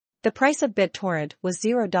The price of Bittorrent was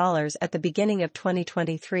 $0 at the beginning of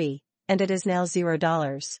 2023, and it is now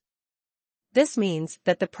 $0. This means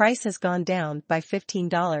that the price has gone down by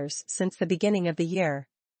 $15 since the beginning of the year.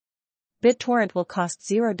 Bittorrent will cost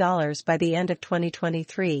 $0 by the end of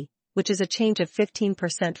 2023, which is a change of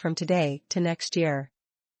 15% from today to next year.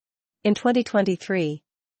 In 2023,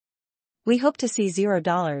 we hope to see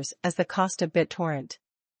 $0 as the cost of Bittorrent.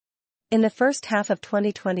 In the first half of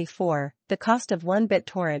 2024, the cost of 1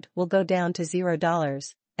 Bittorrent will go down to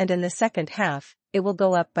 $0, and in the second half, it will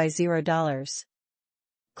go up by $0.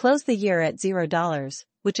 Close the year at $0,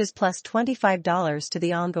 which is plus $25 to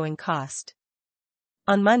the ongoing cost.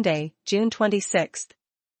 On Monday, June 26th,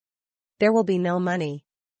 there will be no money.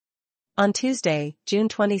 On Tuesday, June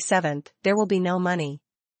 27th, there will be no money.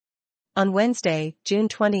 On Wednesday, June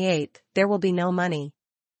 28th, there will be no money.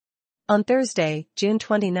 On Thursday, June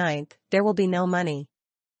 29th, there will be no money.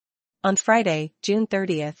 On Friday, June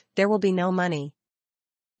 30th, there will be no money.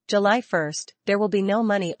 July 1st, there will be no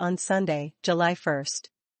money on Sunday, July 1st.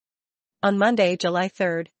 On Monday, July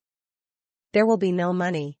 3rd, there will be no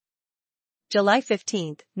money. July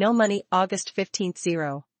 15th, no money. August 15th,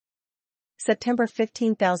 $0. September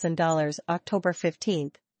 $15,000. October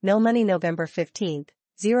 15th, no money. November 15th,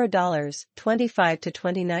 $0. 25 to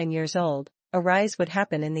 29 years old, a rise would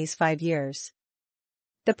happen in these 5 years.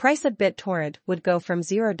 The price of Bittorrent would go from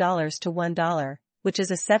 $0 to $1, which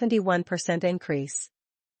is a 71% increase.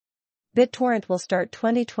 Bittorrent will start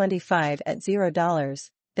 2025 at $0,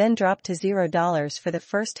 then drop to $0 for the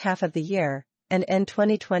first half of the year, and end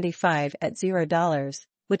 2025 at $0,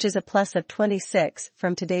 which is a plus of 26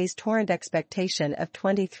 from today's torrent expectation of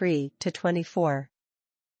 23 to 24.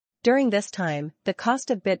 During this time, the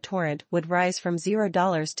cost of Bittorrent would rise from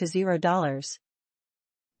 $0 to $0,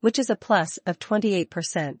 which is a plus of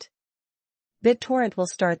 28%. Bittorrent will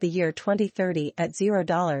start the year 2030 at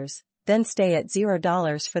 $0, then stay at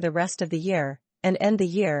 $0 for the rest of the year, and end the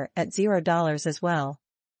year at $0 as well.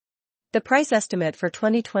 The price estimate for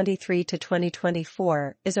 2023 to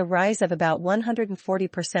 2024 is a rise of about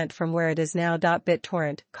 140% from where it is now.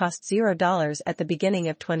 Bittorrent cost $0 at the beginning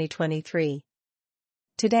of 2023.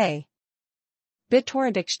 Today,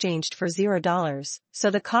 Bittorrent exchanged for $0,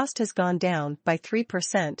 so the cost has gone down by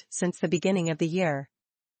 3% since the beginning of the year.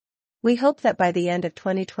 We hope that by the end of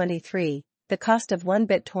 2023, the cost of 1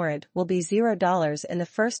 Bittorrent will be $0 in the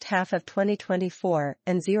first half of 2024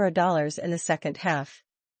 and $0 in the second half.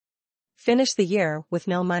 Finish the year with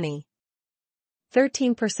no money.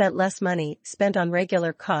 13% less money spent on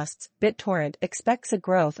regular costs. Bittorrent expects a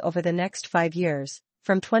growth over the next 5 years,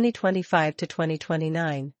 from 2025 to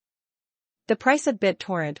 2029. The price of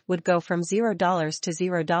Bittorrent would go from $0 to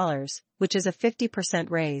 $0, which is a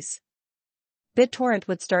 50% raise. Bittorrent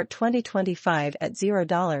would start 2025 at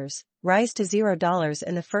 $0, rise to $0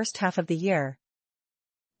 in the first half of the year,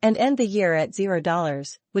 and end the year at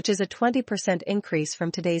 $0, which is a 20% increase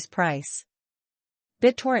from today's price.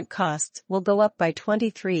 Bittorrent costs will go up by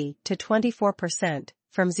 23 to 24%,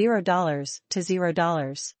 from $0 to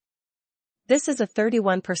 $0. This is a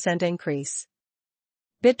 31% increase.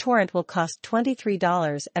 Bittorrent will cost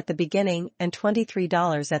 $23 at the beginning and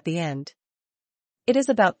 $23 at the end. It is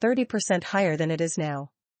about 30% higher than it is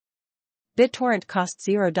now. Bittorrent cost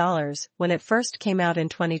 $0 when it first came out in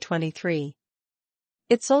 2023.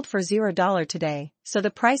 It sold for $0 today, so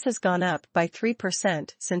the price has gone up by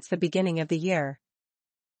 3% since the beginning of the year.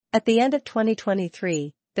 At the end of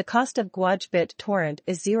 2023, the cost of Bittorrent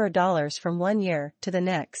is $0 from 1 year to the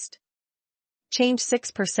next. Change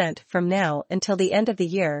 6% from now until the end of the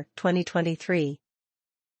year, 2023.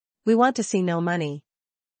 We want to see no money.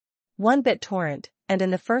 1 Bittorrent, and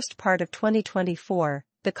in the first part of 2024,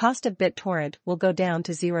 the cost of Bittorrent will go down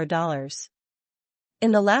to $0.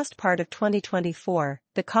 In the last part of 2024,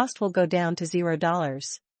 the cost will go down to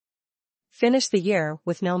 $0. Finish the year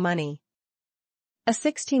with no money. A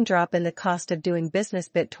 16 drop in the cost of doing business.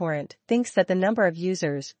 Bittorrent thinks that the number of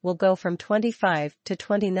users will go from 25 to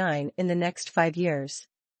 29 in the next 5 years.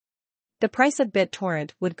 The price of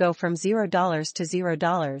Bittorrent would go from $0 to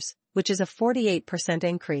 $0, which is a 48%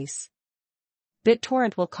 increase.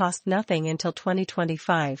 Bittorrent will cost nothing until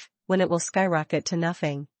 2025, when it will skyrocket to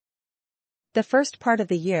nothing. The first part of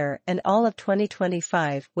the year and all of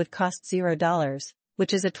 2025 would cost $0,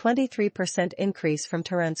 which is a 23% increase from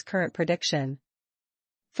Torrent's current prediction.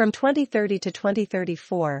 From 2030 to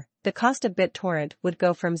 2034, the cost of Bittorrent would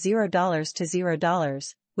go from $0 to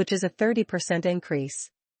 $0, which is a 30% increase.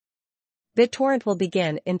 Bittorrent will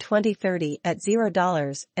begin in 2030 at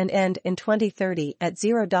 $0 and end in 2030 at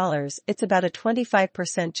 $0. It's about a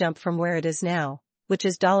 25% jump from where it is now, which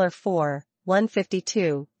is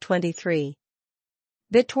 $4,152.23.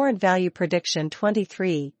 Bittorrent value prediction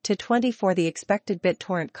 23 to 24. The expected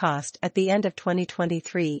Bittorrent cost at the end of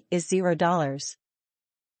 2023 is $0.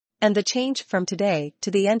 And the change from today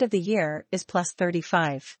to the end of the year is plus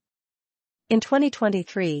 35. In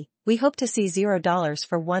 2023, we hope to see $0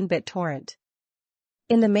 for 1 Bittorrent.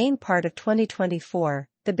 In the main part of 2024,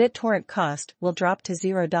 the Bittorrent cost will drop to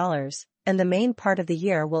 $0, and the main part of the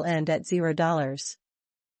year will end at $0.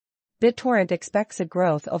 Bittorrent expects a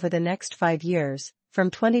growth over the next 5 years, from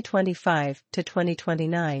 2025 to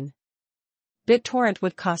 2029. Bittorrent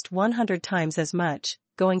would cost 100 times as much,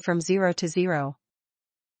 going from 0 to 0.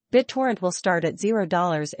 Bittorrent will start at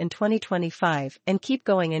 $0 in 2025 and keep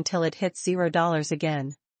going until it hits $0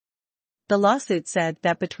 again. The lawsuit said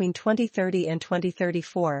that between 2030 and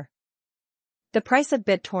 2034, the price of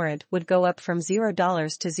Bittorrent would go up from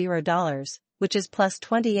 $0 to $0, which is plus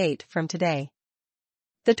 28 from today.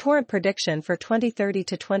 The torrent prediction for 2030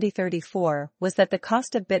 to 2034 was that the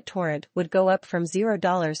cost of Bittorrent would go up from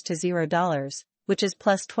 $0 to $0, which is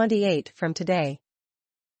plus 28 from today.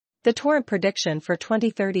 The torrent prediction for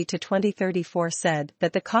 2030 to 2034 said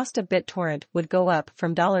that the cost of Bittorrent would go up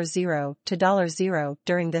from $0 to $0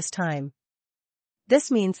 during this time.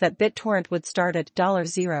 This means that Bittorrent would start at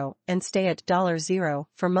 $0 and stay at $0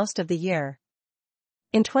 for most of the year.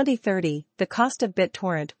 In 2030, the cost of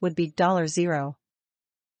Bittorrent would be $0.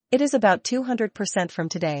 It is about 200% from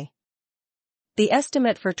today. The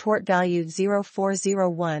estimate for torrent value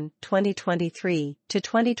 0401 2023 to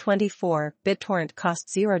 2024 Bittorrent cost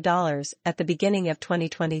 $0 at the beginning of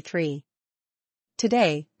 2023.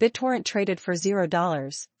 Today, Bittorrent traded for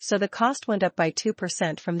 $0, so the cost went up by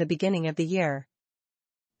 2% from the beginning of the year.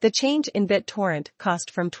 The change in Bittorrent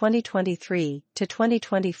cost from 2023 to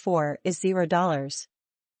 2024 is $0.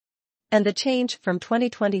 And the change from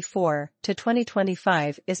 2024 to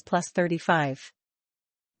 2025 is plus 35.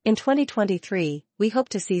 In 2023, we hope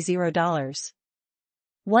to see $0.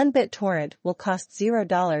 1 Bittorrent will cost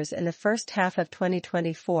 $0 in the first half of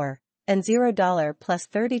 2024, and $0 plus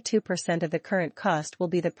 32% of the current cost will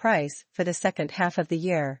be the price for the second half of the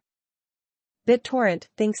year. Bittorrent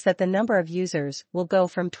thinks that the number of users will go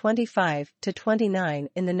from 25 to 29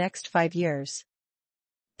 in the next 5 years.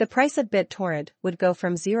 The price of Bittorrent would go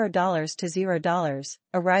from $0 to $0,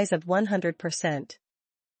 a rise of 100%.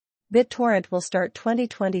 Bittorrent will start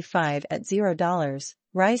 2025 at $0,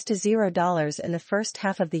 rise to $0 in the first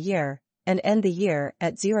half of the year, and end the year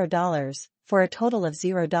at $0, for a total of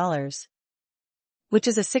 $0, which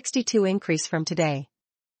is a 62 increase from today.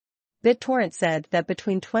 Bittorrent said that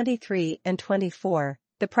between 23 and 24,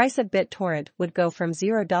 the price of Bittorrent would go from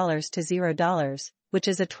 $0 to $0, which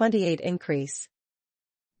is a 28 increase.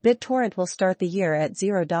 Bittorrent will start the year at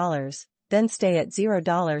 $0, then stay at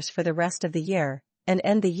 $0 for the rest of the year, and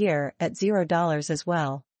end the year at $0 as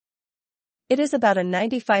well. It is about a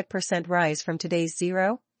 95% rise from today's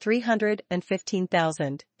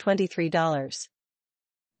 $315,023.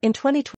 In 2020,